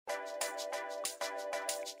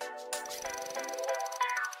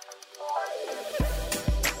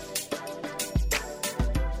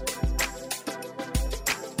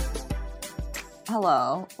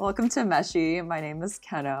Hello, welcome to Meshi. My name is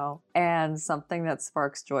Keno, and something that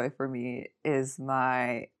sparks joy for me is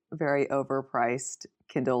my very overpriced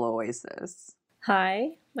Kindle Oasis.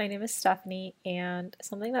 Hi, my name is Stephanie, and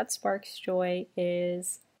something that sparks joy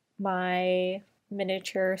is my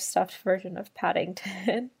miniature stuffed version of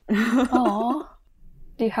Paddington. Aww.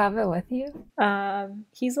 Do you have it with you?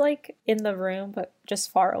 He's like in the room, but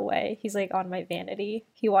just far away. He's like on my vanity.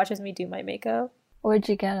 He watches me do my makeup. Where'd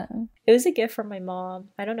you get him? It was a gift from my mom.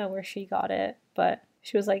 I don't know where she got it, but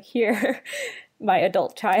she was like, here, my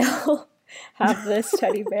adult child, have this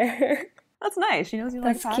teddy bear. That's nice. She knows you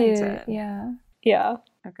like That's Paddington. cute, yeah. Yeah.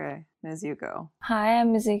 Okay, Mizuko. Hi,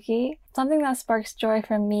 I'm Mizuki. Something that sparks joy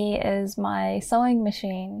for me is my sewing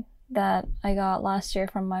machine that I got last year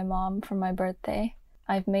from my mom for my birthday.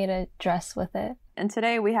 I've made a dress with it. And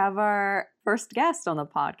today we have our first guest on the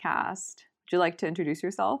podcast. Would you like to introduce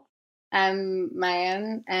yourself? I'm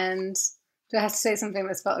Mayan, and do I have to say something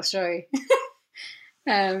that sparks joy?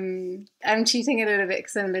 I'm cheating a little bit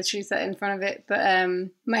because I'm literally sat in front of it, but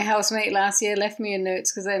my housemate last year left me a note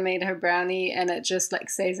because I made her brownie, and it just like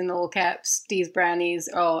says in all caps, "These brownies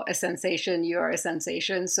are a sensation, you are a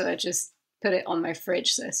sensation." So I just put it on my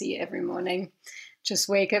fridge so I see it every morning. Just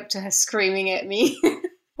wake up to her screaming at me.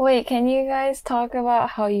 Wait, can you guys talk about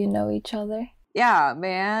how you know each other? Yeah,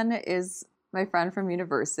 Mayan is my friend from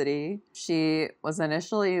university. She was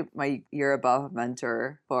initially my year above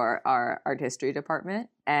mentor for our art history department,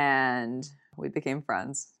 and we became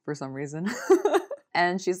friends for some reason.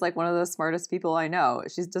 And she's like one of the smartest people I know.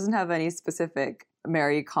 She doesn't have any specific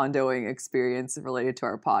Marie Kondoing experience related to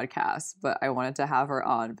our podcast, but I wanted to have her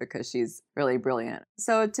on because she's really brilliant.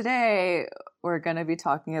 So today we're going to be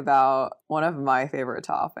talking about one of my favorite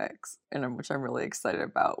topics, and which I'm really excited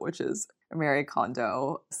about, which is Marie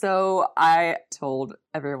Kondo. So I told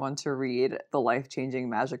everyone to read The Life-Changing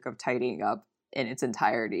Magic of Tidying Up in its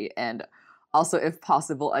entirety, and also, if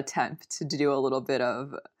possible, attempt to do a little bit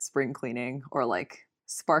of spring cleaning or like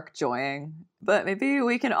spark joying. But maybe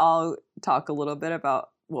we can all talk a little bit about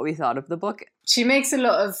what we thought of the book. She makes a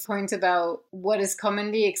lot of point about what is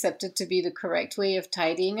commonly accepted to be the correct way of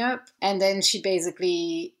tidying up. And then she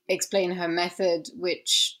basically explained her method,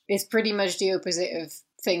 which is pretty much the opposite of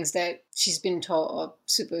things that she's been taught are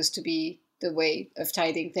supposed to be the way of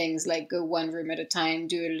tidying things, like go one room at a time,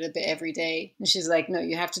 do a little bit every day. And she's like, no,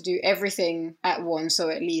 you have to do everything at once,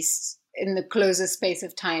 or at least in the closest space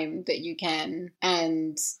of time that you can,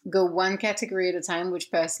 and go one category at a time, which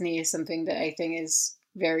personally is something that I think is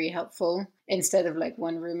very helpful, instead of like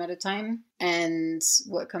one room at a time. And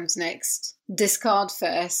what comes next? Discard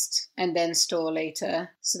first and then store later,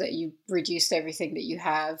 so that you reduced everything that you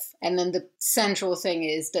have. And then the central thing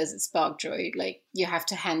is, does it spark joy? Like, you have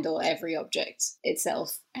to handle every object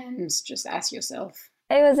itself and just ask yourself.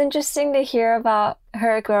 It was interesting to hear about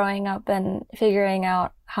her growing up and figuring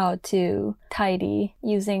out how to tidy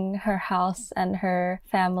using her house and her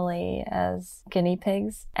family as guinea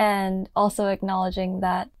pigs, and also acknowledging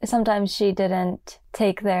that sometimes she didn't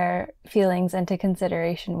take their feelings into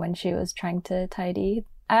consideration when she was trying to tidy.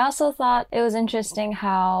 I also thought it was interesting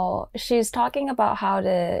how she's talking about how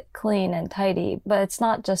to clean and tidy, but it's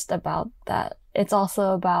not just about that. It's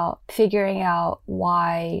also about figuring out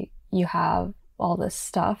why you have all this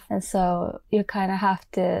stuff. And so you kind of have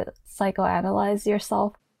to psychoanalyze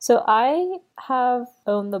yourself. So I have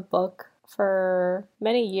owned the book for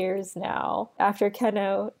many years now, after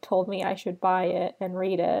Keno told me I should buy it and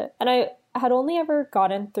read it. And I had only ever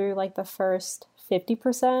gotten through like the first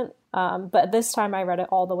 50%, but this time I read it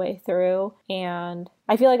all the way through, and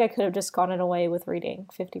I feel like I could have just gotten away with reading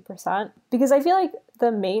 50%, because I feel like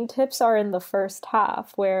the main tips are in the first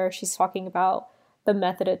half, where she's talking about the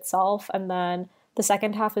method itself, and then the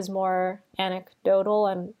second half is more anecdotal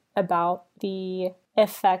and about the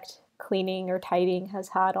effect cleaning or tidying has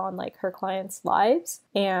had on like her clients' lives.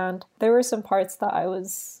 And there were some parts that I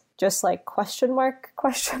was just like question mark.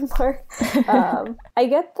 I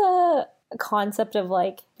get the concept of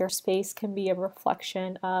like your space can be a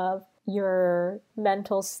reflection of your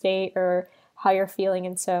mental state or how you're feeling,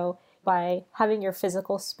 and so by having your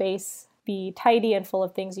physical space be tidy and full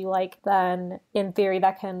of things you like, then in theory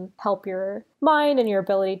that can help your mind and your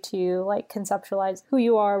ability to like conceptualize who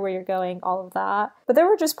you are, where you're going, all of that. But there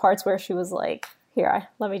were just parts where she was like,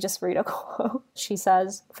 Let me just read a quote. She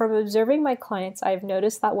says, "From observing my clients, I've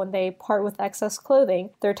noticed that when they part with excess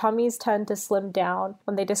clothing, their tummies tend to slim down.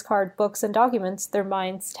 When they discard books and documents, their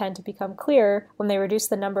minds tend to become clearer. When they reduce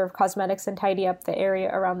the number of cosmetics and tidy up the area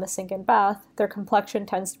around the sink and bath, their complexion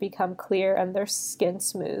tends to become clear and their skin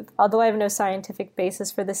smooth. Although I have no scientific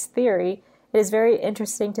basis for this theory, it is very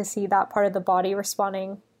interesting to see that part of the body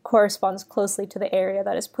corresponds closely to the area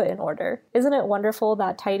that is put in order. Isn't it wonderful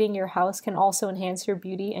that tidying your house can also enhance your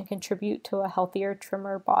beauty and contribute to a healthier,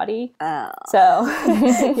 trimmer body?" So,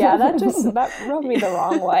 yeah, that rubbed me the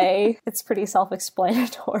wrong way. It's pretty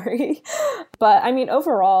self-explanatory. But, I mean,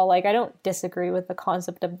 overall, like, I don't disagree with the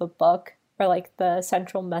concept of the book or, like, the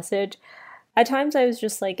central message. At times I was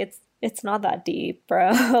just like, it's not that deep,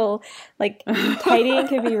 bro. Like, tidying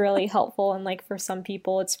can be really helpful, and like for some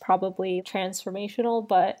people it's probably transformational,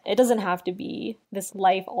 but it doesn't have to be this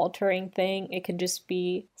life-altering thing. It can just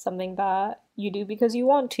be something that you do because you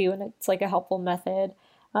want to, and it's like a helpful method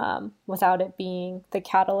without it being the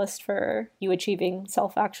catalyst for you achieving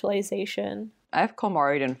self-actualization. I have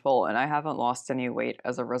KonMari'd in full, and I haven't lost any weight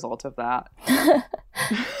as a result of that.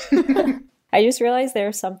 I just realized there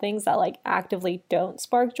are some things that like actively don't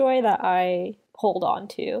spark joy that I hold on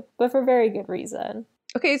to, but for very good reason.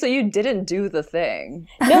 Okay, so you didn't do the thing.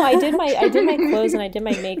 No, I did my clothes and I did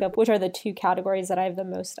my makeup, which are the two categories that I have the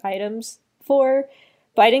most items for,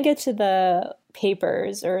 but I didn't get to the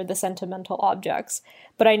papers or the sentimental objects.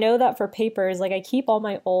 But I know that for papers, like I keep all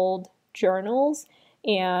my old journals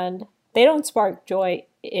and they don't spark joy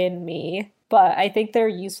in me, but I think they're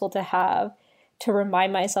useful to have to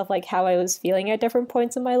remind myself like how I was feeling at different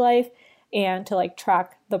points in my life and to like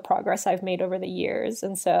track the progress I've made over the years.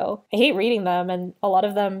 And so I hate reading them, and a lot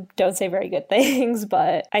of them don't say very good things,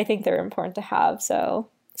 but I think they're important to have. So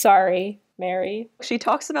sorry, Mary. She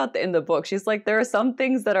talks about in the book, she's like, there are some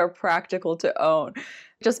things that are practical to own.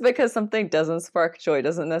 Just because something doesn't spark joy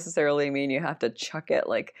doesn't necessarily mean you have to chuck it.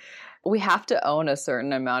 Like, we have to own a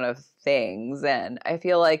certain amount of things, and I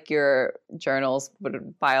feel like your journals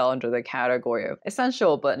would file under the category of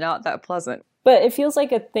essential but not that pleasant. But it feels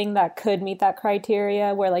like a thing that could meet that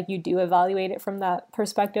criteria, where like you do evaluate it from that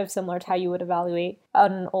perspective, similar to how you would evaluate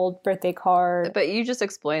an old birthday card. But you just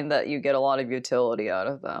explained that you get a lot of utility out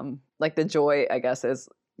of them. Like, the joy, I guess, is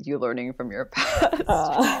you learning from your past.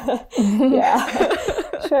 Yeah,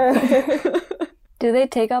 sure. Do they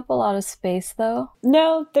take up a lot of space, though?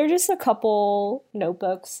 No, they're just a couple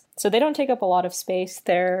notebooks. So they don't take up a lot of space.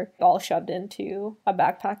 They're all shoved into a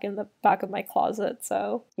backpack in the back of my closet,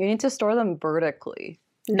 so... You need to store them vertically.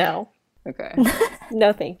 No. Okay.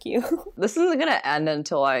 No, thank you. This isn't going to end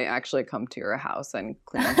until I actually come to your house and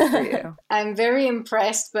clean up for you. I'm very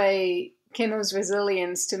impressed by Kinno's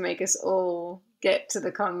resilience to make us all get to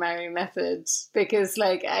the KonMari method, because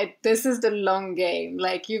like this is the long game.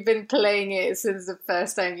 Like, you've been playing it since the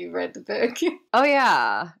first time you read the book. Oh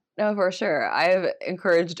yeah, no, for sure. I've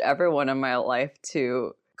encouraged everyone in my life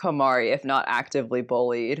to KonMari, if not actively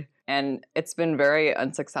bullied, and it's been very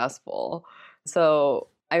unsuccessful. So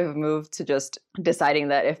I've moved to just deciding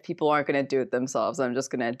that if people aren't going to do it themselves, I'm just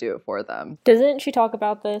going to do it for them. Doesn't she talk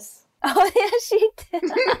about this? Oh, yeah, she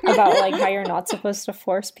did. About, like, how you're not supposed to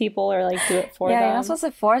force people or, like, do it for them. Yeah, you're not supposed to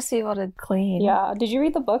force people to clean. Yeah. Did you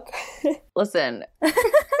read the book? Listen.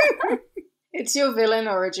 It's your villain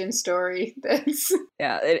origin story.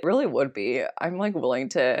 Yeah, it really would be. I'm, like, willing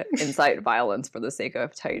to incite violence for the sake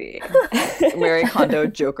of tidying. Marie Kondo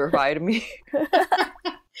Joker-fied me.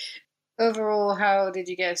 Overall, how did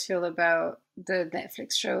you guys feel about the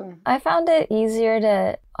Netflix show? I found it easier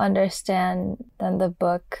to understand than the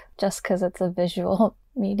book just because it's a visual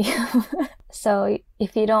medium. So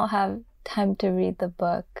if you don't have time to read the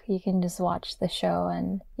book, you can just watch the show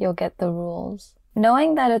and you'll get the rules.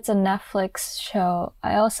 Knowing that it's a Netflix show,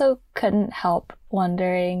 I also couldn't help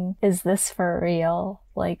wondering, is this for real?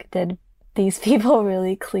 Like, did these people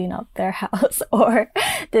really clean up their house, or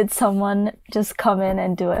did someone just come in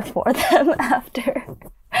and do it for them after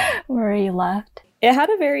Marie left? It had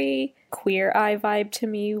a very Queer Eye vibe to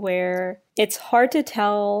me, where it's hard to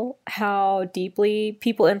tell how deeply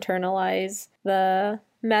people internalize the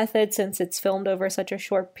method since it's filmed over such a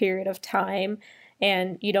short period of time,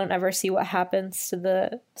 and you don't ever see what happens to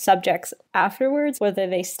the subjects afterwards, whether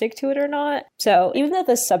they stick to it or not. So even though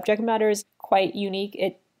the subject matter is quite unique,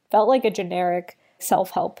 it felt like a generic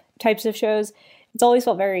self-help types of shows. It's always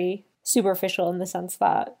felt very superficial in the sense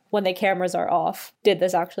that when the cameras are off, did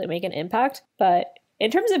this actually make an impact? But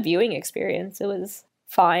in terms of viewing experience, it was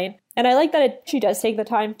fine. And I like that she does take the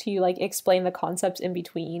time to like explain the concepts in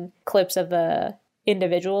between clips of the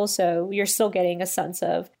individuals. So you're still getting a sense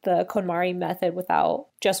of the KonMari method without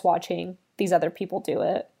just watching these other people do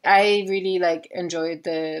it. I really enjoyed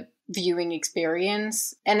the viewing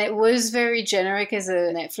experience, and it was very generic as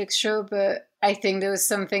a Netflix show, but I think there was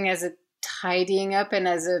something as a tidying up and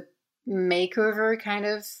as a makeover kind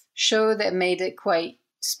of show that made it quite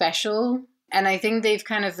special. And I think they've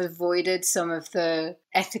kind of avoided some of the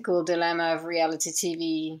ethical dilemma of reality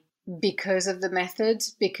TV because of the method,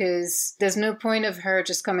 because there's no point of her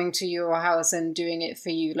just coming to your house and doing it for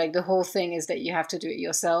you. Like, the whole thing is that you have to do it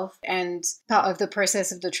yourself. And part of the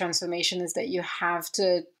process of the transformation is that you have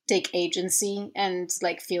to take agency and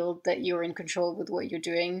feel that you're in control with what you're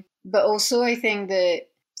doing. But also I think that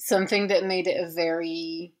something that made it a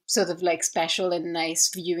very sort of special and nice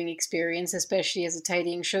viewing experience, especially as a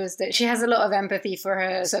tidying show, is that she has a lot of empathy for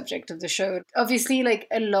her subject of the show. Obviously,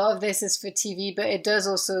 a lot of this is for TV, but it does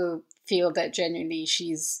also feel that genuinely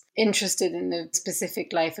she's interested in the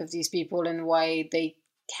specific life of these people and why they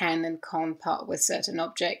can and can't part with certain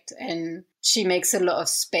object. And she makes a lot of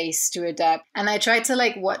space to adapt. And I tried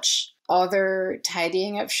to watch other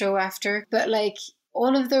tidying up show after, but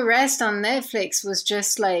all of the rest on Netflix was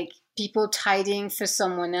just people tidying for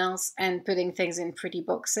someone else and putting things in pretty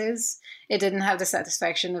boxes. It didn't have the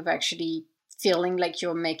satisfaction of actually feeling like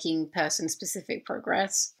you're making person-specific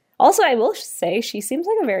progress. Also, I will say she seems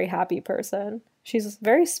like a very happy person. She's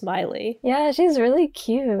very smiley. Yeah, she's really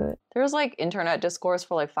cute. There was internet discourse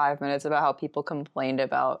for 5 minutes about how people complained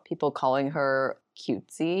about people calling her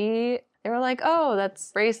cutesy. They were like, oh,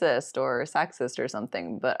 that's racist or sexist or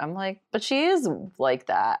something. But I'm like, but she is like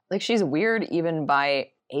that. She's weird even by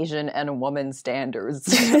Asian and woman standards.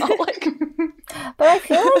 But I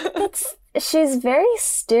feel like she's very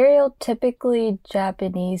stereotypically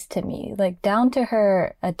Japanese to me, down to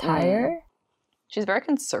her attire. She's very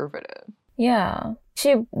conservative. Yeah.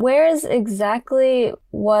 She wears exactly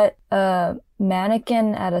what a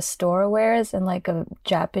mannequin at a store wears in a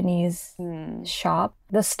Japanese shop.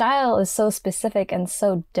 The style is so specific and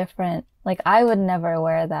so different. I would never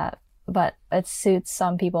wear that, but it suits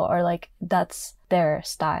some people, or that's their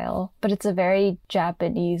style. But it's a very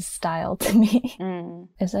Japanese style to me.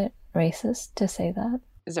 Is it racist to say that?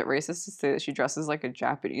 Is it racist to say that she dresses like a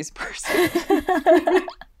Japanese person?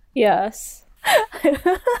 Yes.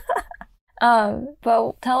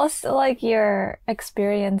 But tell us your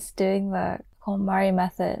experience doing the KonMari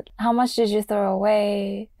method. How much did you throw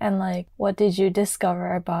away, and what did you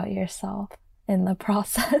discover about yourself in the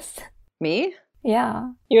process? Me?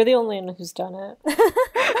 Yeah. You're the only one who's done it.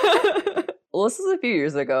 Well, this was a few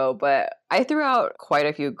years ago, but I threw out quite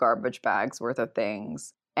a few garbage bags worth of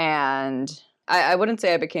things. And I wouldn't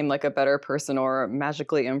say I became a better person or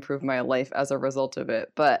magically improved my life as a result of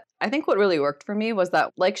it. But I think what really worked for me was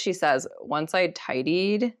that, like she says, once I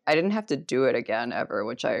tidied, I didn't have to do it again ever,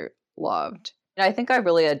 which I loved. And I think I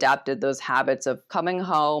really adapted those habits of coming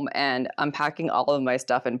home and unpacking all of my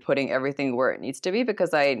stuff and putting everything where it needs to be,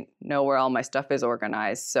 because I know where all my stuff is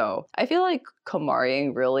organized. So I feel like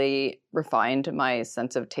KonMariing really refined my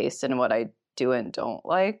sense of taste in what I do and don't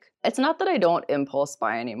like. It's not that I don't impulse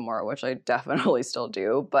buy anymore, which I definitely still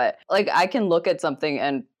do, but I can look at something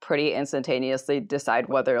and pretty instantaneously decide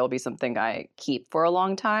whether it'll be something I keep for a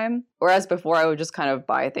long time. Whereas before I would just kind of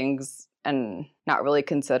buy things and not really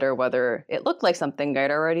consider whether it looked like something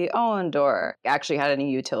I'd already owned or actually had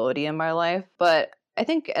any utility in my life. But I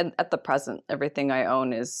think at the present, everything I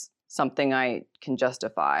own is something I can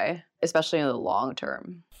justify, especially in the long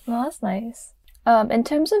term. Well, that's nice. In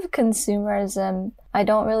terms of consumerism, I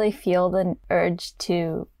don't really feel the urge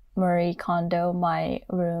to Marie Kondo my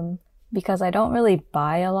room because I don't really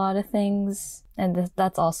buy a lot of things. And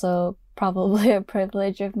that's also probably a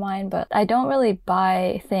privilege of mine, but I don't really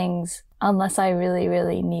buy things unless I really,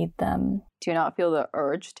 really need them. Do you not feel the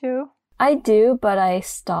urge to? I do, but I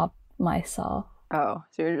stop myself. Oh,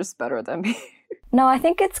 so you're just better than me. No, I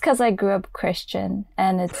think it's because I grew up Christian,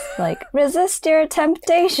 and it's resist your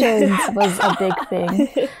temptations was a big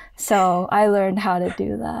thing. So I learned how to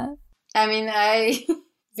do that. I mean, I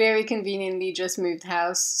very conveniently just moved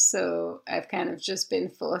house, so I've kind of just been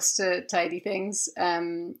forced to tidy things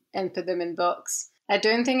and put them in box. I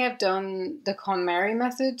don't think I've done the KonMari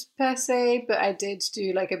method per se, but I did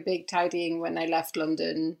do a big tidying when I left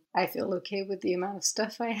London. I feel okay with the amount of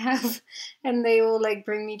stuff I have, and they all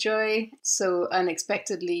bring me joy. So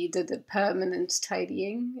unexpectedly did a permanent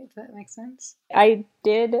tidying, if that makes sense. I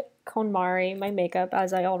did KonMari my makeup,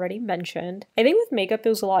 as I already mentioned. I think with makeup it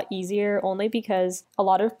was a lot easier only because a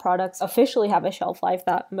lot of products officially have a shelf life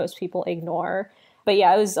that most people ignore. But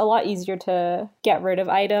yeah, it was a lot easier to get rid of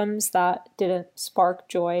items that didn't spark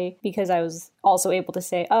joy because I was also able to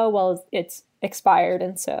say, oh, well, it's expired.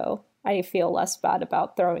 And so I feel less bad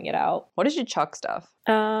about throwing it out. What did you chuck stuff?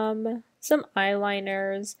 some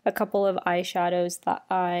eyeliners, a couple of eyeshadows that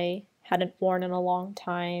I hadn't worn in a long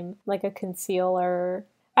time, like a concealer.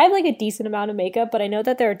 I have like a decent amount of makeup, but I know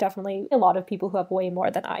that there are definitely a lot of people who have way more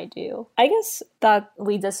than I do. I guess that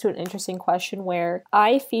leads us to an interesting question where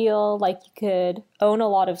I feel like you could own a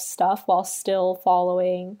lot of stuff while still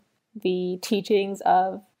following the teachings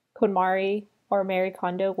of KonMari or Marie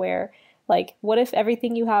Kondo, where like, what if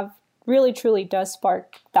everything you have really truly does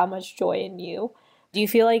spark that much joy in you? Do you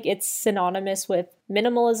feel like it's synonymous with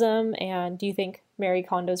minimalism? And do you think Marie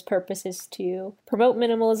Kondo's purpose is to promote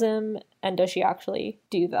minimalism? And does she actually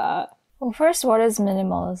do that? Well, first, what is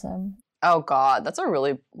minimalism? Oh God, that's a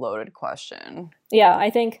really loaded question. Yeah,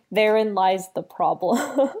 I think therein lies the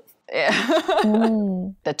problem. Yeah.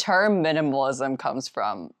 Mm. The term minimalism comes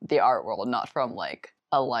from the art world, not from like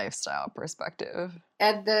a lifestyle perspective.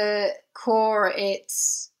 At the core,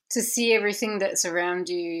 it's to see everything that's around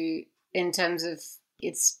you in terms of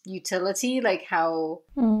its utility, like how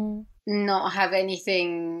not have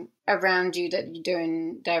anything around you that you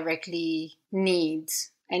don't directly need.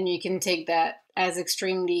 And you can take that as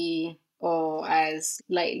extremely or as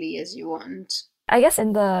lightly as you want. I guess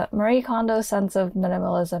in the Marie Kondo sense of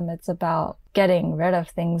minimalism, it's about getting rid of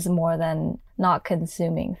things more than not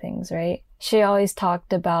consuming things, right? She always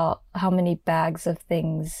talked about how many bags of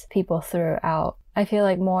things people threw out. I feel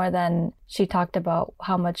like more than she talked about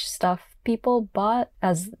how much stuff people bought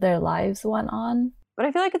as their lives went on. But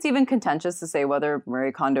I feel like it's even contentious to say whether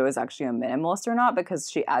Marie Kondo is actually a minimalist or not, because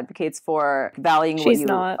she advocates for valuing what you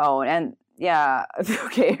own. And yeah,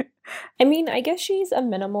 okay. I mean, I guess she's a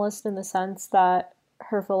minimalist in the sense that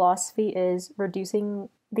her philosophy is reducing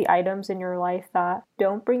the items in your life that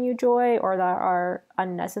don't bring you joy or that are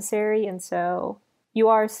unnecessary. And so you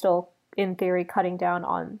are still, in theory, cutting down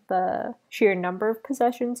on the sheer number of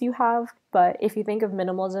possessions you have. But if you think of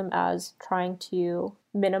minimalism as trying to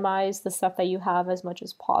minimize the stuff that you have as much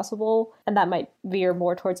as possible, and that might veer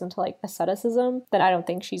more towards into like asceticism, then I don't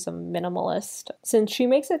think she's a minimalist, since she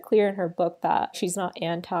makes it clear in her book that she's not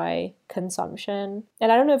anti-consumption.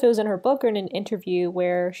 And I don't know if it was in her book or in an interview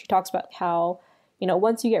where she talks about how, you know,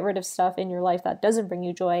 once you get rid of stuff in your life that doesn't bring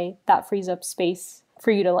you joy, that frees up space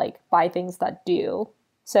for you to like buy things that do.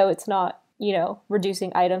 So it's not, you know,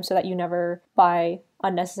 reducing items so that you never buy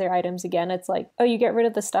unnecessary items again. It's like, oh, you get rid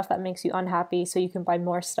of the stuff that makes you unhappy so you can buy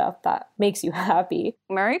more stuff that makes you happy.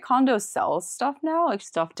 Marie Kondo sells stuff now, like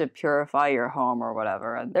stuff to purify your home or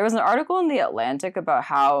whatever. There was an article in The Atlantic about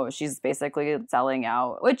how she's basically selling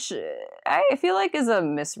out, which I feel like is a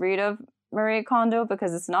misread of Marie Kondo,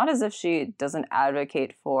 because it's not as if she doesn't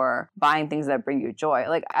advocate for buying things that bring you joy.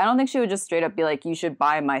 Like, I don't think she would just straight up be like, you should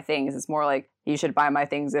buy my things. It's more like, you should buy my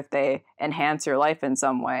things if they enhance your life in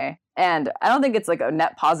some way. And I don't think it's like a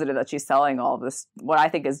net positive that she's selling all of this, what I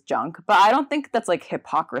think is junk. But I don't think that's like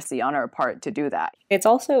hypocrisy on her part to do that. It's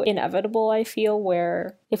also inevitable, I feel,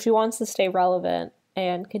 where if she wants to stay relevant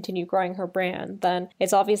and continue growing her brand, then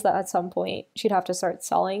it's obvious that at some point she'd have to start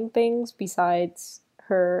selling things besides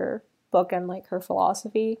her book and like her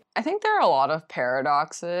philosophy. I think there are a lot of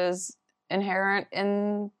paradoxes inherent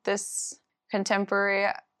in this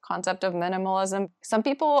contemporary concept of minimalism. Some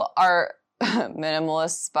people are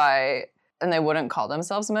minimalists and they wouldn't call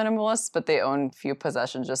themselves minimalists, but they own few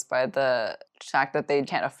possessions just by the fact that they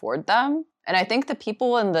can't afford them. And I think the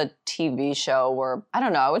people in the TV show were, I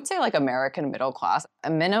don't know, I would say like American middle class.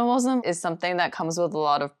 And minimalism is something that comes with a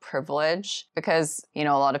lot of privilege because, you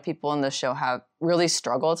know, a lot of people in the show have really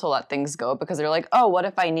struggled to let things go because they're like, oh, what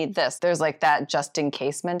if I need this? There's like that just in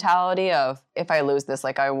case mentality of if I lose this,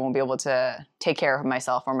 like I won't be able to take care of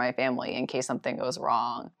myself or my family in case something goes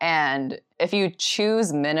wrong. And if you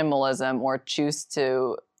choose minimalism or choose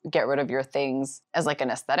to get rid of your things as like an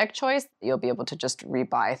aesthetic choice, you'll be able to just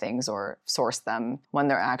rebuy things or source them when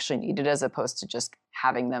they're actually needed, as opposed to just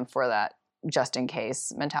having them for that just in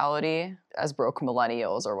case mentality as broke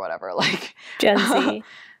millennials or whatever. Like Gen Z.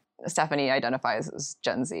 Stephanie identifies as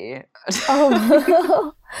Gen Z.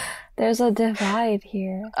 Oh, there's a divide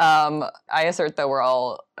here. I assert that we're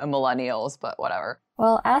all millennials, but whatever.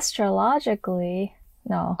 Well, astrologically,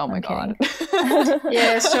 no. Oh my God.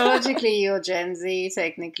 Yeah, astrologically, you're Gen Z,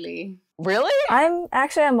 technically. Really? I'm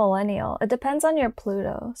actually a millennial. It depends on your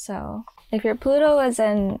Pluto. So if your Pluto is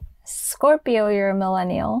in Scorpio, you're a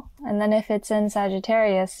millennial. And then if it's in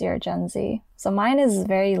Sagittarius, you're Gen Z. So mine is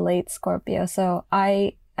very late Scorpio. So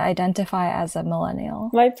I identify as a millennial.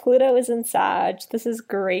 My Pluto is in Sag. This is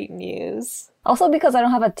great news. Also, because I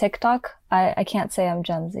don't have a TikTok, I can't say I'm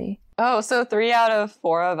Gen Z. Oh, so 3 out of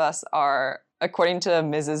 4 of us are, according to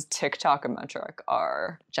Mrs. TikTok metric,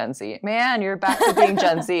 are Gen Z. Man, you're back to being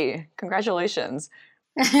Gen Z. Congratulations.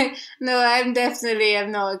 No, I'm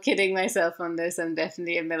not kidding myself on this. I'm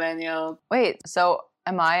definitely a millennial. Wait, so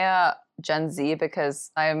am I a Gen Z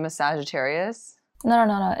because I'm a Sagittarius?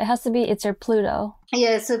 No. It has to be, it's your Pluto.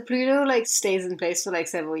 Yeah, so Pluto like stays in place for like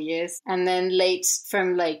several years, and then late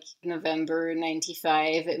from like November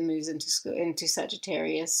 95, it moves into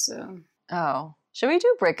Sagittarius. So Oh. Should we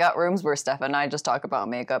do breakout rooms where Steph and I just talk about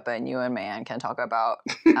makeup and you and Mayan can talk about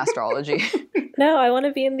astrology? No, I want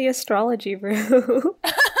to be in the astrology room.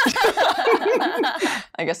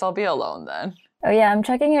 I guess I'll be alone then. Oh yeah, I'm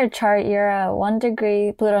checking your chart. You're a 1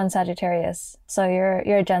 degree Pluto in Sagittarius. So you're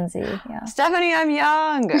a Gen Z, yeah. Stephanie, I'm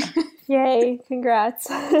young. Yay,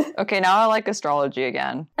 congrats. Okay, now I like astrology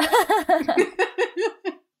again.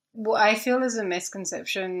 what I feel is a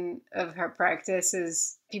misconception of her practice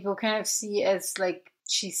is people kind of see it as like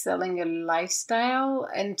she's selling a lifestyle.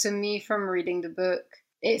 And to me, from reading the book,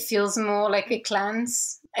 it feels more like a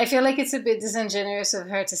cleanse. I feel like it's a bit disingenuous of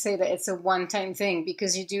her to say that it's a one-time thing,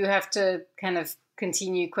 because you do have to kind of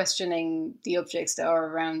continue questioning the objects that are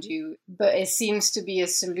around you. But it seems to be a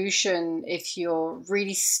solution if you're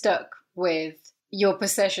really stuck with your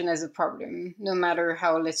possession as a problem, no matter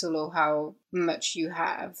how little or how much you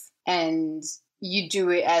have. And you do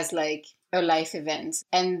it as like a life event.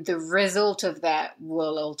 And the result of that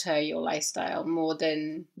will alter your lifestyle more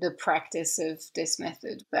than the practice of this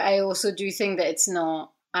method. But I also do think that it's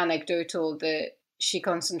not anecdotal that she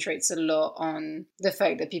concentrates a lot on the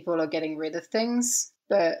fact that people are getting rid of things.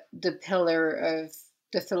 But the pillar of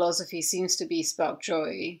the philosophy seems to be spark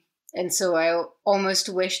joy. And so I almost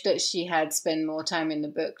wish that she had spent more time in the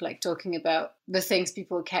book, like talking about the things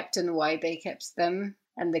people kept and why they kept them,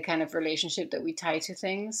 and the kind of relationship that we tie to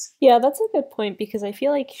things. Yeah, that's a good point, because I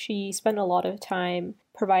feel like she spent a lot of time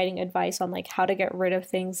providing advice on like how to get rid of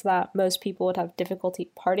things that most people would have difficulty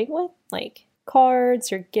parting with, like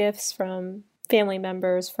cards or gifts from family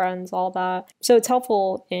members, friends, all that. So it's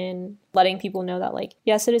helpful in letting people know that, like,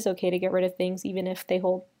 yes, it is okay to get rid of things even if they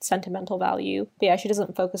hold sentimental value. But yeah, she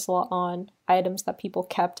doesn't focus a lot on items that people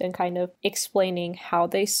kept and kind of explaining how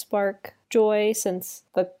they spark joy, since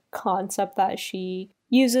the concept that she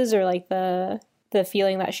uses, or like the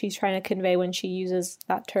feeling that she's trying to convey when she uses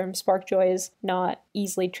that term spark joy, is not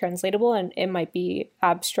easily translatable, and it might be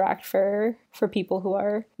abstract for people who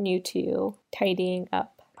are new to tidying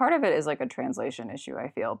up. Part of it is like a translation issue, I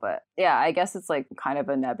feel, but yeah, I guess it's like kind of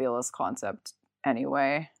a nebulous concept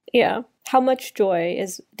anyway. Yeah. How much joy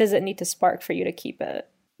does it need to spark for you to keep it?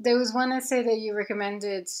 There was one essay that you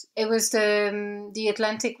recommended. It was the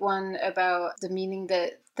Atlantic one about the meaning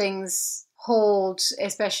that things hold,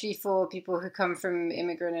 especially for people who come from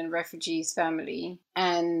immigrant and refugees family,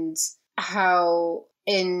 and how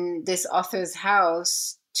in this author's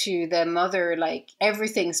house to their mother, like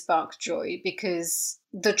everything sparked joy, because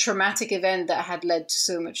the traumatic event that had led to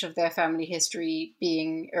so much of their family history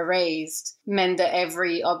being erased meant that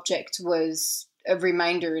every object was a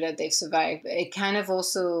reminder that they've survived. It kind of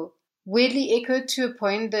also weirdly echoed to a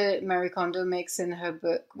point that Marie Kondo makes in her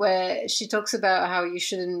book, where she talks about how you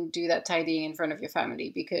shouldn't do that tidying in front of your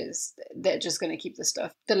family because they're just going to keep the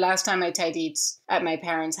stuff. The last time I tidied at my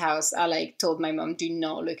parents' house, I told my mom, do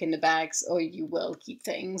not look in the bags or you will keep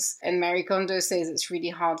things. And Marie Kondo says it's really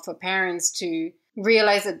hard for parents to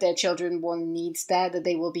realize that their children won't need that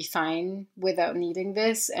they will be fine without needing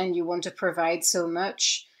this, and you want to provide so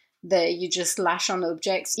much that you just lash on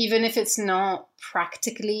objects, even if it's not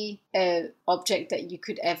practically an object that you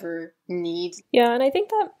could ever need. Yeah, and I think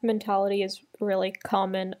that mentality is really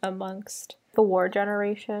common amongst the war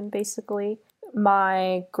generation, basically.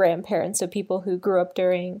 My grandparents, so people who grew up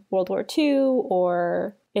during World War II,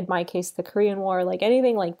 or in my case, the Korean War, like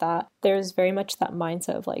anything like that, there's very much that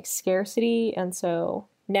mindset of like scarcity. And so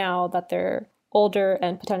now that they're older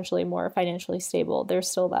and potentially more financially stable, there's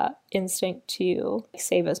still that instinct to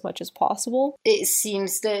save as much as possible. It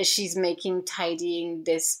seems that she's making tidying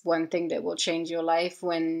this one thing that will change your life,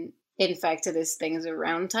 when in fact it is things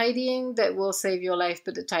around tidying that will save your life,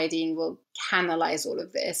 but the tidying will canalize all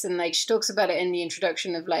of this. And like she talks about it in the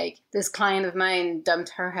introduction of like, this client of mine dumped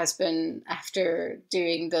her husband after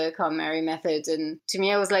doing the KonMari method. And to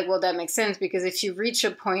me, I was like, well, that makes sense, because if you reach a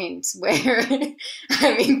point where,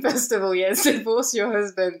 I mean, first of all, yes, divorce your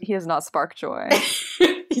husband. He does not spark joy.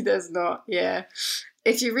 He does not, yeah.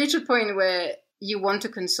 If you reach a point where you want to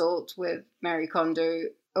consult with Marie Kondo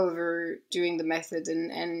over doing the method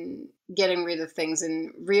and getting rid of things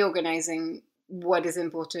and reorganizing what is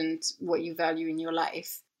important, what you value in your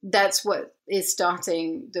life, that's what is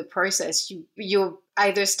starting the process. You're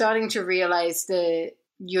either starting to realize that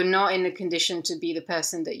you're not in a condition to be the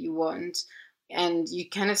person that you want, and you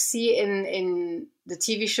kind of see it in the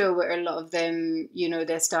TV show where a lot of them, you know,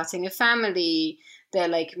 they're starting a family, they're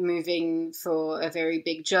like moving for a very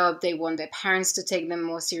big job, they want their parents to take them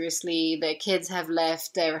more seriously, their kids have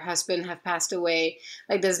left, their husband have passed away.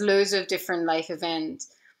 Like there's loads of different life events.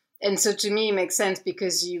 And so to me, it makes sense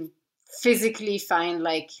because you physically find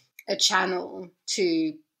like a channel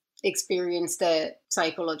to experience their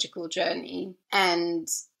psychological journey. And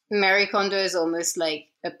Marie Kondo is almost like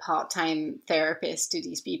a part-time therapist to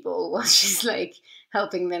these people while she's like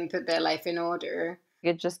helping them put their life in order.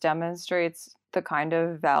 It just demonstrates the kind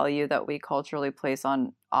of value that we culturally place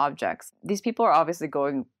on objects. These people are obviously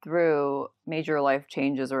going through major life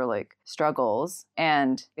changes or like struggles.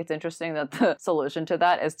 And it's interesting that the solution to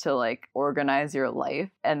that is to like organize your life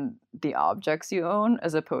and the objects you own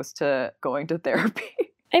as opposed to going to therapy.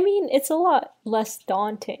 I mean, it's a lot less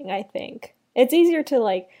daunting, I think. It's easier to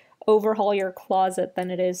like overhaul your closet than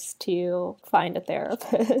it is to find a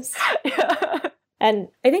therapist. Yeah. And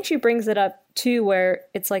I think she brings it up too, where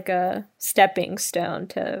it's like a stepping stone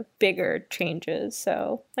to bigger changes.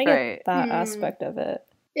 So I get that aspect of it.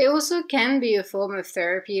 It also can be a form of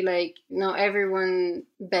therapy. Like, not everyone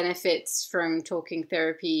benefits from talking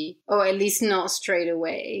therapy, or at least not straight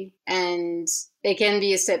away. And it can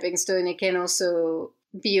be a stepping stone. It can also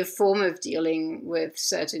be a form of dealing with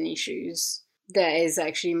certain issues that is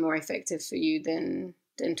actually more effective for you than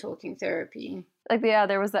talking therapy. Like, yeah,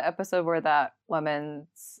 there was the episode where that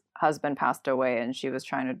woman's husband passed away and she was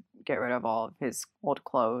trying to get rid of all of his old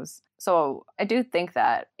clothes. So I do think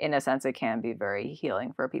that, in a sense, it can be very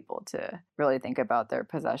healing for people to really think about their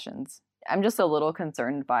possessions. I'm just a little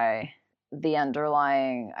concerned by the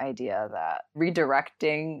underlying idea that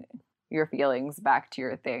redirecting your feelings back to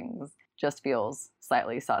your things just feels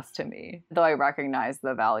slightly sus to me, though I recognize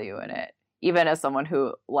the value in it. Even as someone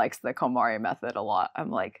who likes the KonMari method a lot, I'm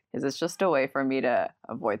like, is this just a way for me to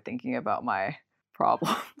avoid thinking about my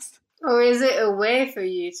problems? Or is it a way for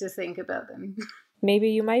you to think about them? Maybe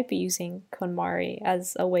you might be using KonMari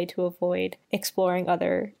as a way to avoid exploring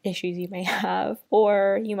other issues you may have,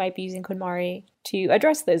 or you might be using KonMari to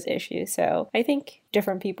address those issues. So I think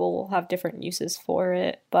different people will have different uses for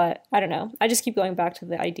it, but I don't know. I just keep going back to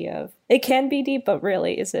the idea of it can be deep, but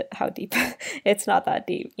really, is it how deep? It's not that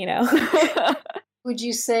deep, you know? Would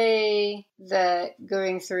you say that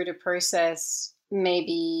going through the process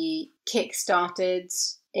maybe kick-started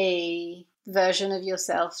a version of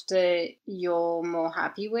yourself that you're more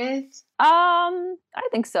happy with? I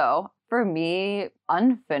think so. For me,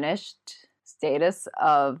 unfinished status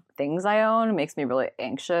of things I own makes me really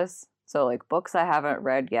anxious. So like books I haven't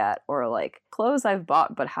read yet, or like clothes I've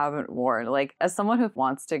bought but haven't worn. Like, as someone who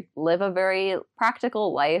wants to live a very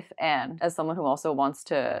practical life, and as someone who also wants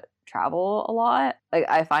to travel a lot, like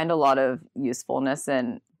I find a lot of usefulness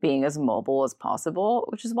in being as mobile as possible,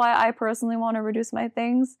 which is why I personally want to reduce my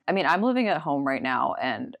things. I mean, I'm living at home right now,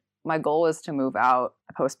 and my goal is to move out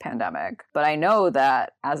post-pandemic. But I know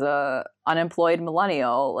that as a unemployed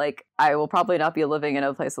millennial, like, I will probably not be living in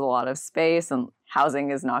a place with a lot of space, and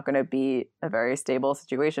housing is not going to be a very stable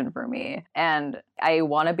situation for me. And I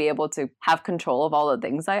want to be able to have control of all the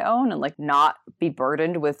things I own and like not be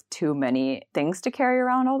burdened with too many things to carry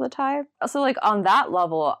around all the time. So like on that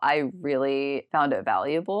level, I really found it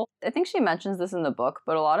valuable. I think she mentions this in the book,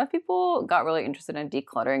 but a lot of people got really interested in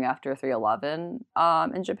decluttering after 3/11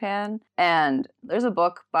 in Japan. And there's a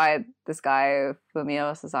book by this guy,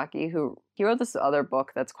 Fumio Sasaki, he wrote this other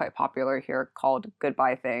book that's quite popular here called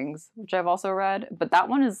Goodbye Things, which I've also read. But that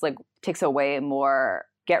one is like takes a way more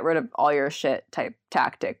get rid of all your shit type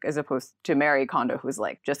tactic, as opposed to Marie Kondo, who's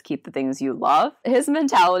like, just keep the things you love. His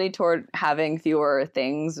mentality toward having fewer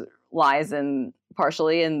things lies in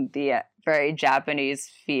partially in the very Japanese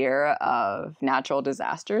fear of natural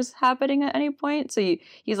disasters happening at any point. So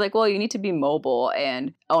he's like, well, you need to be mobile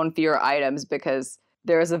and own fewer items because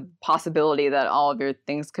there's a possibility that all of your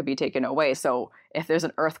things could be taken away. So if there's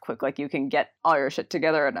an earthquake, like, you can get all your shit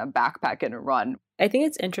together in a backpack and run. I think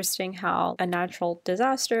it's interesting how a natural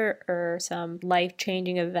disaster or some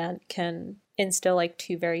life-changing event can instill like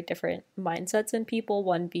two very different mindsets in people.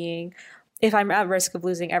 One being, if I'm at risk of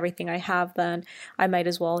losing everything I have, then I might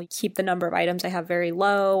as well keep the number of items I have very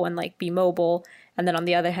low and like be mobile. And then on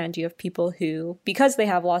the other hand, you have people who, because they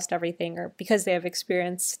have lost everything or because they have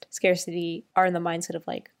experienced scarcity, are in the mindset of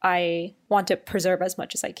like, I want to preserve as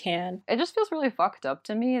much as I can. It just feels really fucked up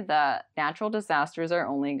to me that natural disasters are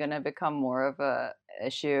only going to become more of a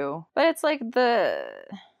issue. But it's like the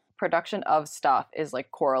production of stuff is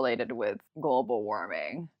like correlated with global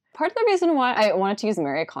warming. Part of the reason why I wanted to use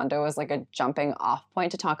Marie Kondo as like a jumping off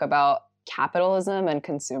point to talk about capitalism and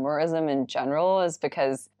consumerism in general is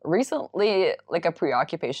because recently, like a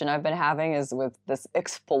preoccupation I've been having is with this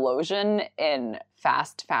explosion in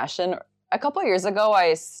fast fashion. A couple years ago,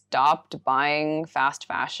 I stopped buying fast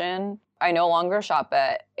fashion. I no longer shop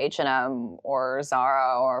at H&M or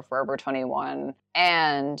Zara or Forever 21.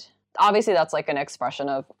 And obviously that's like an expression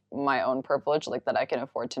of my own privilege, like that I can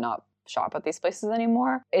afford to not shop at these places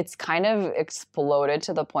anymore. It's kind of exploded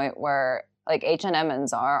to the point where like H&M and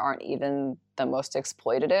Zara aren't even the most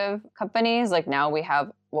exploitative companies. Like now we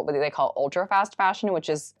have what they call ultra fast fashion, which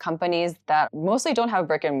is companies that mostly don't have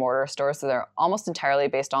brick and mortar stores, so they're almost entirely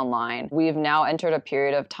based online. We've now entered a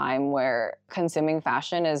period of time where consuming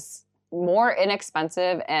fashion is more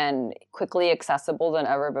inexpensive and quickly accessible than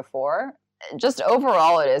ever before. Just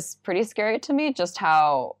overall, it is pretty scary to me just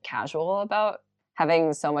how casual about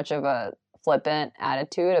having so much of a flippant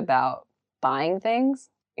attitude about buying things,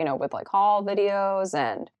 you know, with like haul videos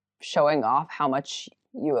and showing off how much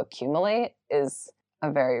you accumulate is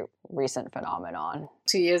a very recent phenomenon.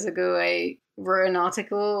 2 years ago, I wrote an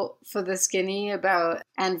article for The Skinny about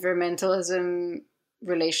environmentalism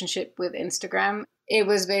relationship with Instagram. It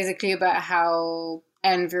was basically about how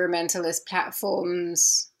environmentalist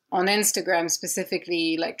platforms on Instagram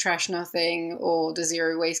specifically, like Trash Nothing or the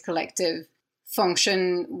Zero Waste Collective,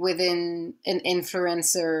 function within an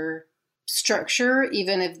influencer structure,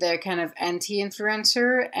 even if they're kind of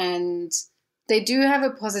anti-influencer. And they do have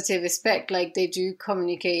a positive aspect, like they do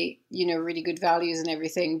communicate, you know, really good values and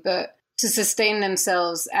everything. But to sustain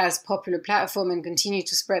themselves as popular platform and continue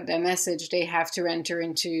to spread their message, they have to enter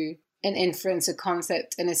into an influencer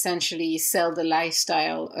concept and essentially sell the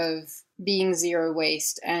lifestyle of being zero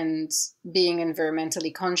waste and being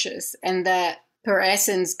environmentally conscious. And that, per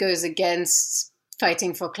essence, goes against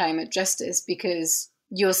fighting for climate justice, because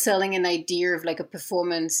you're selling an idea of like a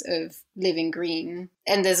performance of living green.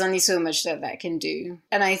 And there's only so much that that can do.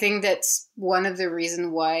 And I think that's one of the reasons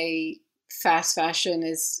why fast fashion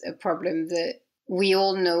is a problem that we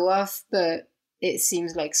all know of, but it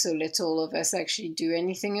seems like so little of us actually do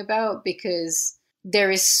anything about, because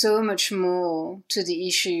there is so much more to the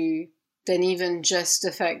issue than even just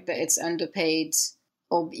the fact that it's underpaid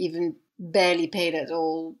or even barely paid at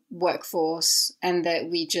all workforce, and that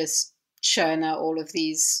we just churn out all of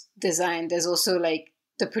these designs. There's also like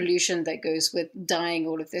the pollution that goes with dyeing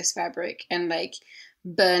all of this fabric and like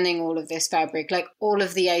burning all of this fabric. Like all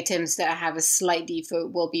of the items that have a slight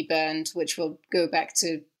defect will be burned, which will go back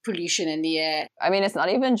to pollution in the air. I mean, it's not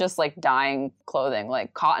even just like dyeing clothing.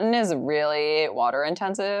 Like cotton is really water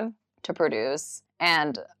intensive to produce.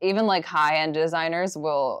 And even like high-end designers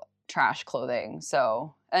will trash clothing.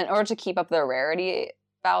 So in order to keep up the rarity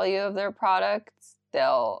value of their products,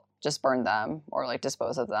 they'll just burn them or like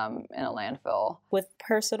dispose of them in a landfill. With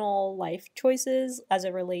personal life choices as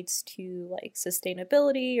it relates to like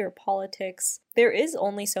sustainability or politics, there is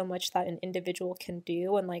only so much that an individual can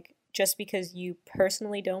do. And like just because you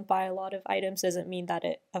personally don't buy a lot of items doesn't mean that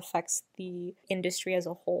it affects the industry as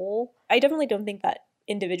a whole. I definitely don't think that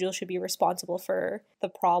individuals should be responsible for the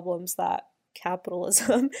problems that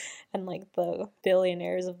capitalism and like the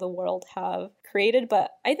billionaires of the world have created.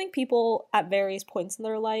 But I think people at various points in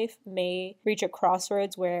their life may reach a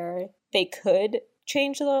crossroads where they could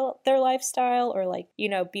change their lifestyle or like, you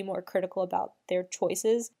know, be more critical about their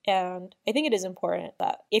choices. And I think it is important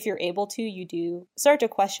that if you're able to, you do start to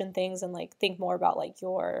question things and like think more about like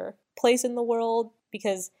your place in the world,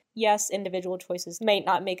 because yes, individual choices may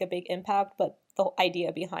not make a big impact, but the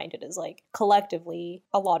idea behind it is like collectively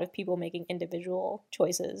a lot of people making individual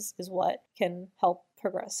choices is what can help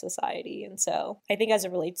progress society. And so I think as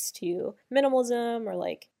it relates to minimalism or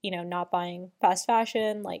like, you know, not buying fast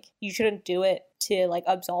fashion, like you shouldn't do it to like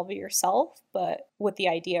absolve yourself, but with the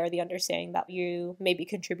idea or the understanding that you may be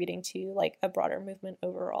contributing to like a broader movement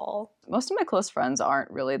overall. Most of my close friends aren't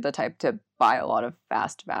really the type to buy a lot of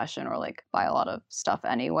fast fashion or like buy a lot of stuff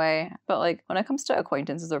anyway. But like when it comes to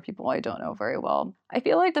acquaintances or people I don't know very well, I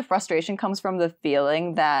feel like the frustration comes from the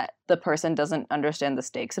feeling that the person doesn't understand the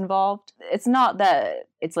stakes involved. It's not that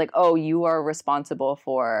it's like, oh, you are responsible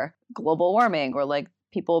for global warming or like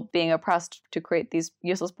people being oppressed to create these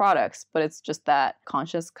useless products, but it's just that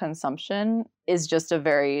conscious consumption is just a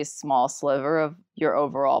very small sliver of your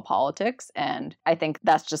overall politics. And I think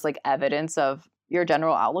that's just like evidence of your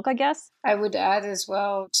general outlook, I guess. I would add as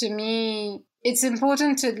well, to me, it's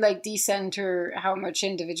important to like decenter how much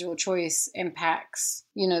individual choice impacts,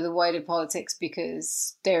 you know, the wider politics,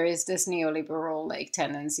 because there is this neoliberal like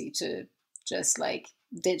tendency to just like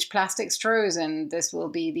ditch plastic straws and this will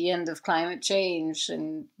be the end of climate change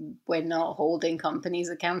and we're not holding companies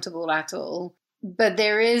accountable at all. But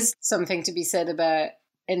there is something to be said about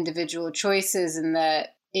individual choices, in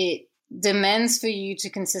that it demands for you to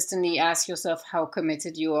consistently ask yourself how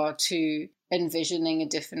committed you are to envisioning a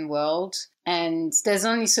different world. And there's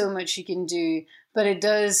only so much you can do, but it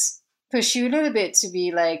does push you a little bit to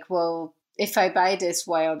be like, well, if I buy this,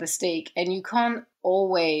 why are the steak? And you can't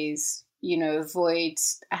always, avoid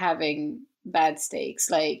having bad steaks.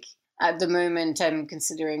 Like at the moment, I'm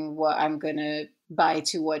considering what I'm going to buy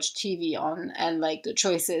to watch TV on. And like the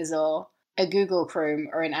choices are a Google Chrome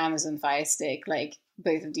or an Amazon Fire Stick. Like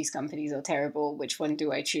both of these companies are terrible. Which one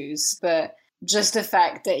do I choose? But just the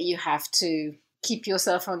fact that you have to keep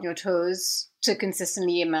yourself on your toes to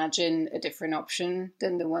consistently imagine a different option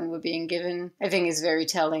than the one we're being given, I think is very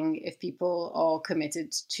telling if people are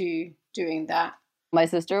committed to doing that. My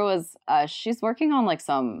sister was, she's working on like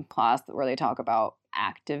some class where they talk about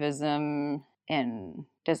activism in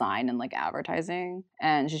design and like advertising.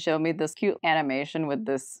 And she showed me this cute animation with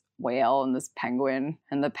this whale and this penguin,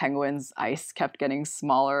 and the penguin's ice kept getting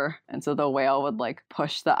smaller, and so the whale would like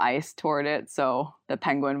push the ice toward it so the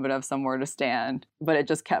penguin would have somewhere to stand, but it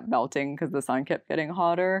just kept melting because the sun kept getting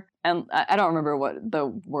hotter. And I don't remember what the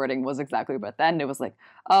wording was exactly, but then it was like,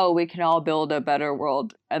 oh, we can all build a better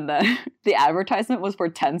world. And then the advertisement was for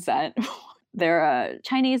Tencent. They're a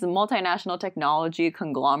Chinese multinational technology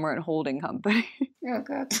conglomerate holding company. Oh,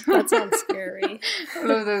 God. That sounds scary.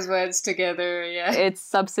 All of those words together, yeah. Its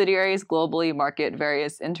subsidiaries globally market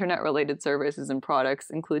various internet-related services and products,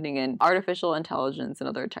 including in artificial intelligence and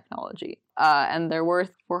other technology. And they're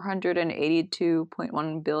worth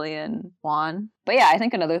 482.1 billion won. But yeah, I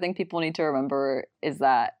think another thing people need to remember is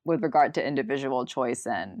that with regard to individual choice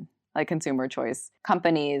and like consumer choice,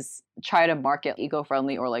 companies try to market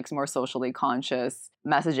eco-friendly or like more socially conscious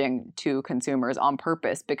messaging to consumers on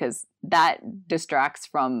purpose, because that distracts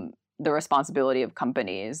from the responsibility of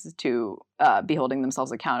companies to be holding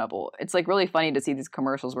themselves accountable. It's like really funny to see these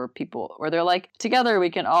commercials where they're like, together we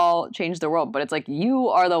can all change the world, but it's like, you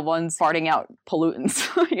are the ones farting out pollutants.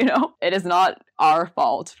 It is not our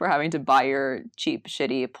fault for having to buy your cheap,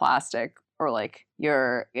 shitty plastic or like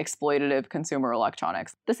your exploitative consumer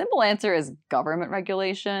electronics. The simple answer is government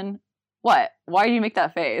regulation. What? Why do you make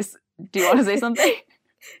that face? Do you want to say something?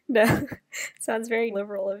 No, sounds very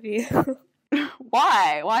liberal of you.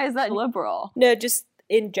 Why? Why is that liberal? No, just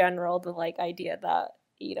in general, the like idea that,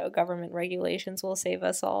 government regulations will save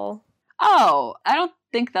us all. Oh, I don't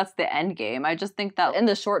think that's the end game. I just think that in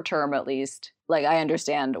the short term, at least, like I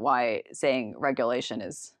understand why saying regulation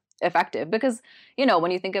is effective, because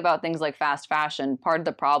when you think about things like fast fashion, part of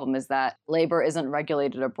the problem is that labor isn't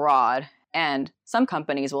regulated abroad, and some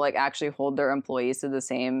companies will like actually hold their employees to the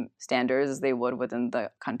same standards as they would within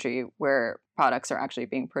the country where products are actually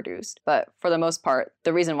being produced. But for the most part,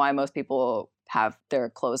 the reason why most people have their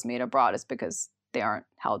clothes made abroad is because they aren't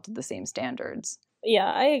held to the same standards.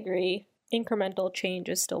 Yeah, I agree. Incremental change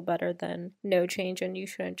is still better than no change, and you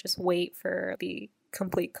shouldn't just wait for the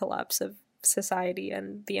complete collapse of society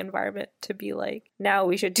and the environment to be like, now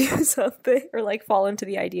we should do something, or like fall into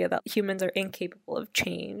the idea that humans are incapable of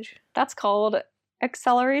change. That's called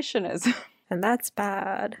accelerationism. And that's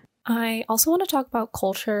bad. I also want to talk about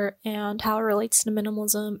culture and how it relates to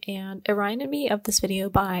minimalism, and it reminded me of this video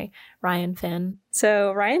by Ryan Finn.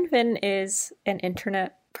 So Ryan Finn is an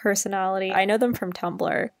internet personality. I know them from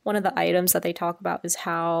Tumblr. One of the items that they talk about is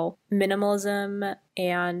how minimalism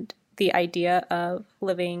and the idea of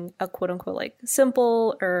living a quote-unquote like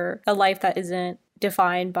simple or a life that isn't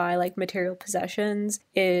defined by like material possessions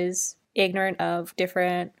is ignorant of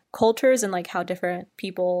different cultures and like how different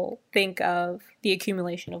people think of the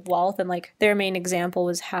accumulation of wealth. And like their main example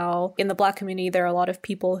was how in the Black community there are a lot of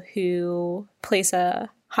people who place a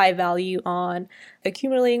high value on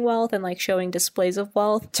accumulating wealth and like showing displays of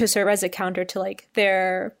wealth to serve as a counter to like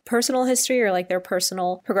their personal history or like their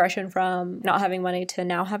personal progression from not having money to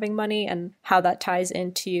now having money, and how that ties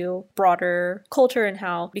into broader culture and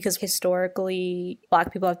how, because historically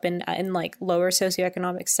Black people have been in like lower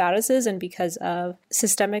socioeconomic statuses, and because of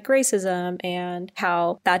systemic racism and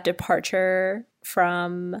how that departure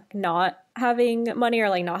from not having money or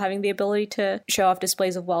like not having the ability to show off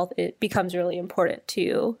displays of wealth, it becomes really important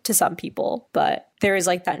to some people. But there is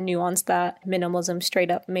like that nuance that minimalism straight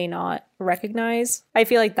up may not recognize. I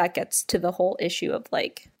feel like that gets to the whole issue of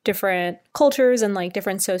like different cultures and like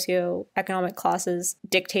different socioeconomic classes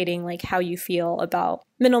dictating like how you feel about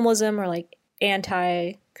minimalism or like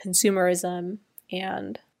anti-consumerism,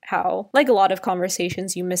 and how like a lot of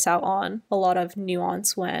conversations you miss out on a lot of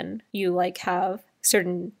nuance when you like have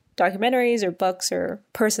certain documentaries or books or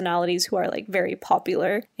personalities who are like very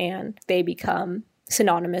popular and they become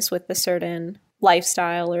synonymous with a certain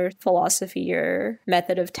lifestyle or philosophy or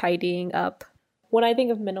method of tidying up. when I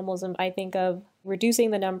think of minimalism, I think of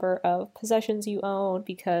reducing the number of possessions you own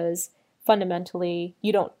because fundamentally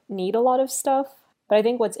you don't need a lot of stuff. But I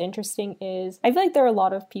think what's interesting is I feel like there are a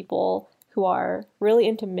lot of people who are really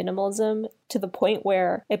into minimalism to the point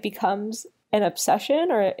where it becomes an obsession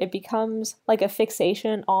or it becomes like a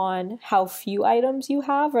fixation on how few items you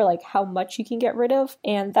have or like how much you can get rid of.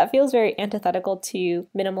 And that feels very antithetical to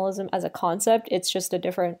minimalism as a concept. It's just a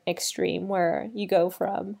different extreme where you go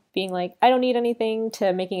from being like, I don't need anything,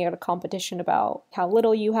 to making it a competition about how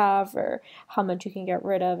little you have or how much you can get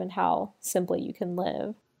rid of and how simply you can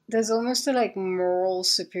live. There's almost a like moral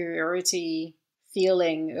superiority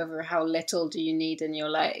feeling over how little do you need in your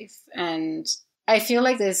life. And I feel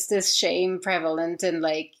like there's this shame prevalent in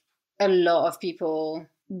like a lot of people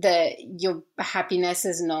that your happiness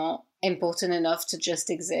is not important enough to just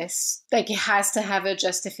exist. Like it has to have a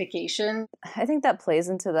justification. I think that plays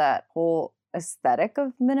into that whole aesthetic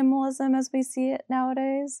of minimalism as we see it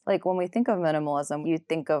nowadays. Like when we think of minimalism, you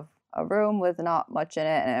think of a room with not much in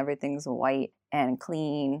it and everything's white and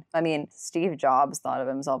clean. I mean, Steve Jobs thought of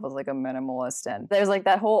himself as like a minimalist, and there's like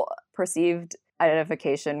that whole perceived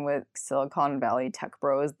identification with Silicon Valley tech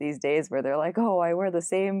bros these days where they're like, oh, I wear the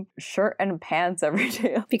same shirt and pants every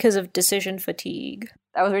day. Because of decision fatigue.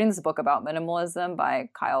 I was reading this book about minimalism by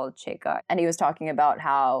Kyle Chayka, and he was talking about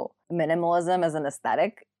how minimalism as an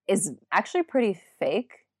aesthetic is actually pretty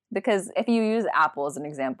fake. Because if you use Apple as an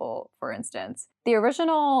example, for instance, the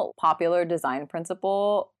original popular design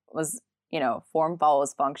principle was, form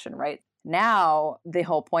follows function, right? Now, the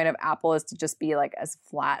whole point of Apple is to just be like as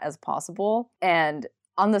flat as possible. And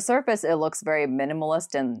on the surface, it looks very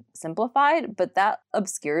minimalist and simplified, but that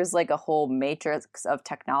obscures like a whole matrix of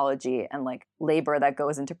technology and like labor that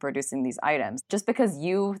goes into producing these items. Just because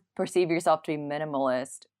you perceive yourself to be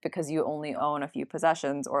minimalist because you only own a few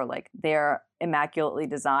possessions or like they're immaculately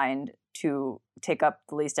designed to take up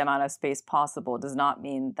the least amount of space possible does not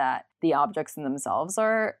mean that the objects in themselves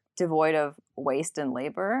are devoid of waste and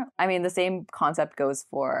labor. I mean, the same concept goes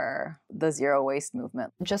for the zero waste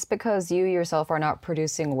movement. Just because you yourself are not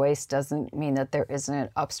producing waste doesn't mean that there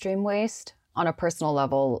isn't upstream waste. On a personal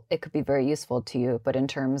level, it could be very useful to you, but in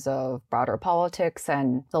terms of broader politics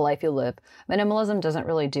and the life you live, minimalism doesn't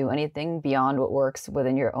really do anything beyond what works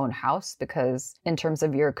within your own house, because in terms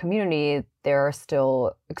of your community, there are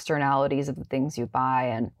still externalities of the things you buy,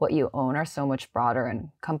 and what you own are so much broader, and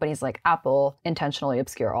companies like Apple intentionally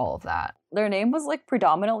obscure all of that. Their name was like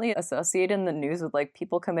predominantly associated in the news with like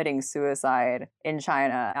people committing suicide in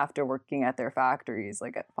China after working at their factories,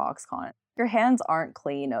 like at Foxconn. Your hands aren't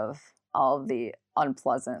clean of all of the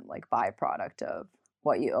unpleasant like byproduct of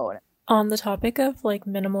what you own. On the topic of like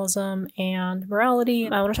minimalism and morality,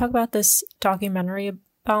 I want to talk about this documentary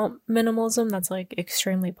about minimalism that's like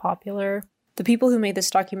extremely popular. The people who made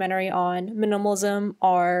this documentary on minimalism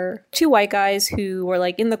are two white guys who were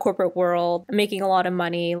like in the corporate world making a lot of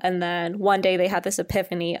money, and then one day they had this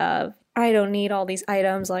epiphany of, I don't need all these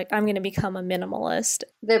items, like I'm going to become a minimalist.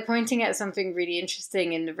 They're pointing at something really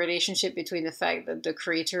interesting in the relationship between the fact that the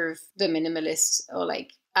creator of the minimalists are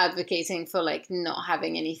like advocating for like not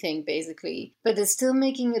having anything basically, but they're still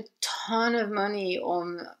making a ton of money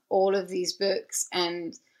on all of these books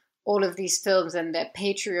and all of these films and their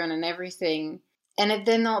Patreon and everything. And if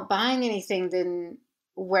they're not buying anything, then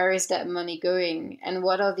where is that money going? And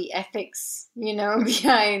what are the ethics,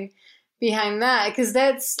 behind that? Because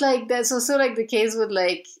that's also like the case with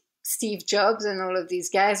like Steve Jobs and all of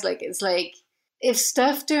these guys. Like it's like, if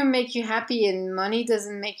stuff don't make you happy and money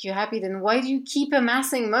doesn't make you happy, then why do you keep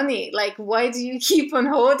amassing money? Like, why do you keep on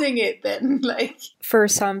hoarding it then? Like, for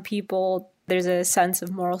some people, there's a sense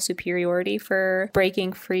of moral superiority for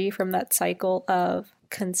breaking free from that cycle of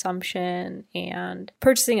consumption and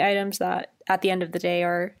purchasing items that at the end of the day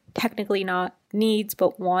are technically not needs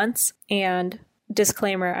but wants. And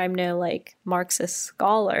disclaimer, I'm no like Marxist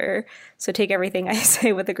scholar, so take everything I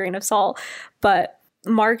say with a grain of salt, but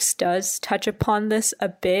Marx does touch upon this a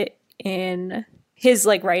bit in his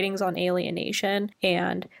like writings on alienation,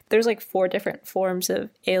 and there's like 4 different forms of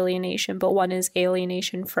alienation, but one is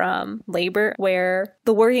alienation from labor, where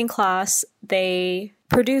the working class, they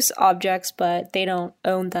produce objects but they don't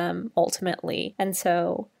own them ultimately, and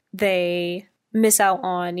so they miss out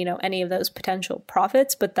on any of those potential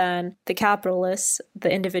profits. But then the capitalists, the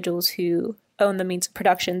individuals who own the means of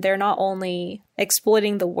production, they're not only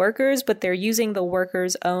exploiting the workers, but they're using the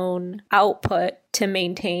workers' own output to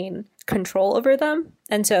maintain control over them.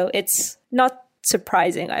 And so it's not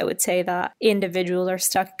surprising, I would say, that individuals are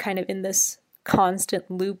stuck kind of in this constant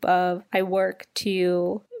loop of, I work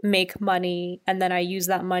to make money and then I use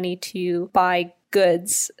that money to buy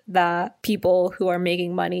goods that people who are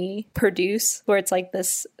making money produce, where it's like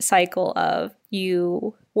this cycle of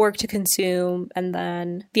you work to consume and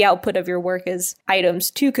then the output of your work is items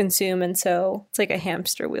to consume. And so it's like a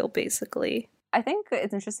hamster wheel, basically. I think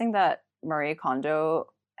it's interesting that Marie Kondo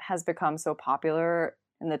has become so popular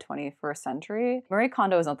in the 21st century. Marie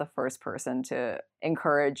Kondo is not the first person to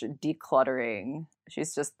encourage decluttering.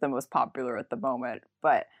 She's just the most popular at the moment.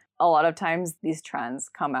 But a lot of times these trends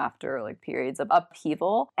come after like periods of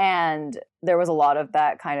upheaval. And there was a lot of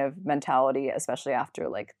that kind of mentality, especially after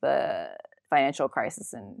like the financial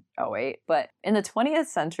crisis in 2008. But in the 20th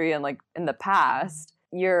century and like in the past,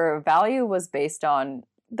 your value was based on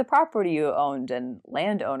the property you owned and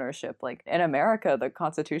land ownership. Like in America, the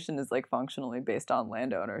Constitution is like functionally based on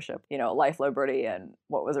land ownership, you know, life, liberty, and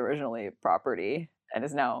what was originally property and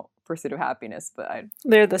is now pursuit of happiness. But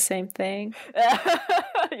they're the same thing.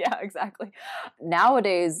 Yeah, exactly.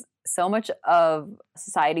 Nowadays, so much of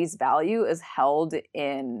society's value is held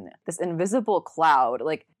in this invisible cloud.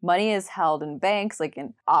 Like money is held in banks, like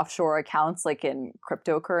in offshore accounts, like in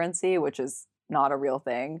cryptocurrency, which is not a real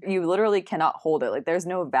thing. You literally cannot hold it. Like there's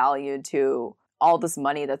no value to all this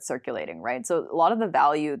money that's circulating, right? So a lot of the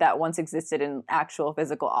value that once existed in actual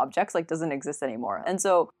physical objects like doesn't exist anymore. And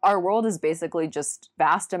so our world is basically just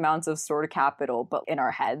vast amounts of stored capital, but in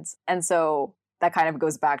our heads. And so that kind of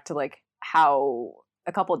goes back to like how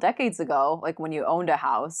a couple of decades ago, like when you owned a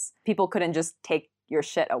house, people couldn't just take your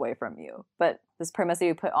shit away from you. But this premise that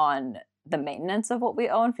you put on the maintenance of what we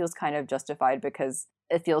own feels kind of justified because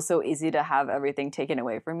it feels so easy to have everything taken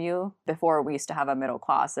away from you. Before we used to have a middle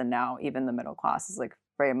class, and now even the middle class is like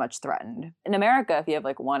very much threatened. In America, if you have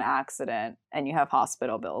like one accident and you have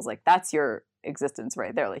hospital bills, like that's your existence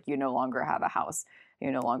right there. Like you no longer have a house,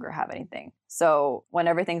 you no longer have anything. So when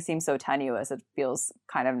everything seems so tenuous, it feels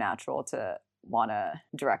kind of natural to want to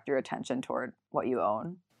direct your attention toward what you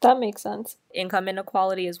own. That makes sense. Income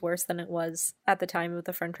inequality is worse than it was at the time of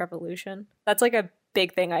the French Revolution. That's like a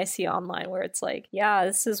big thing I see online where it's like, yeah,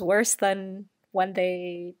 this is worse than when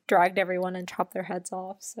they dragged everyone and chopped their heads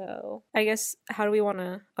off. So I guess, how do we want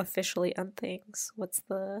to officially end things?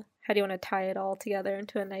 How do you want to tie it all together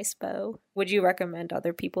into a nice bow? Would you recommend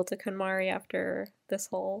other people to KonMari after this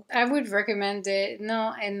whole? I would recommend it,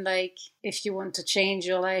 not in like, if you want to change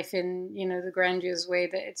your life in, you know, the grandiose way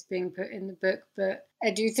that it's being put in the book, but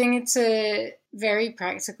I do think it's a very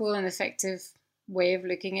practical and effective way of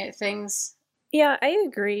looking at things. Yeah, I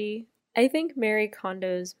agree. I think Marie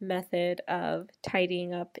Kondo's method of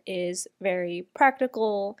tidying up is very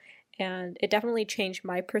practical, and it definitely changed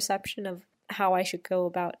my perception of how I should go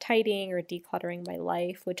about tidying or decluttering my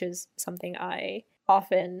life, which is something I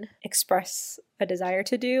often express a desire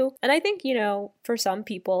to do. And I think, you know, for some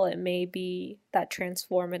people it may be that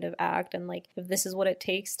transformative act, and like if this is what it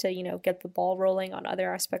takes to, you know, get the ball rolling on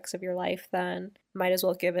other aspects of your life, then might as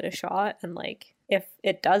well give it a shot. And like if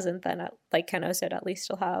it doesn't, then like Kenno said, at least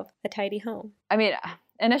you'll have a tidy home. I mean,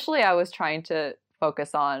 initially I was trying to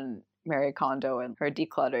focus on Marie Kondo and her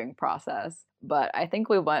decluttering process, but I think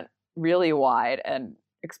we went really wide and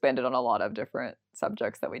expanded on a lot of different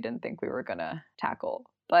subjects that we didn't think we were going to tackle.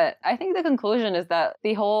 But I think the conclusion is that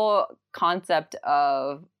the whole concept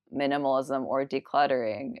of minimalism or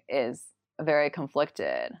decluttering is very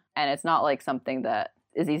conflicted, and it's not like something that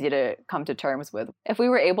is easy to come to terms with. If we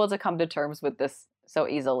were able to come to terms with this so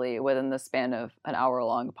easily within the span of an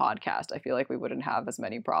hour-long podcast, I feel like we wouldn't have as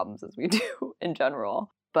many problems as we do in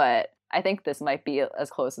general. But I think this might be as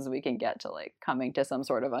close as we can get to like coming to some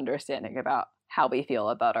sort of understanding about how we feel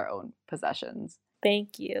about our own possessions.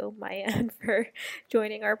 Thank you, Maya, for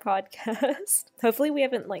joining our podcast. Hopefully we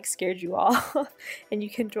haven't like scared you off and you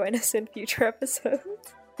can join us in future episodes.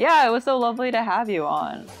 Yeah, it was so lovely to have you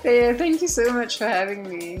on. Yeah, thank you so much for having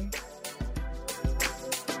me.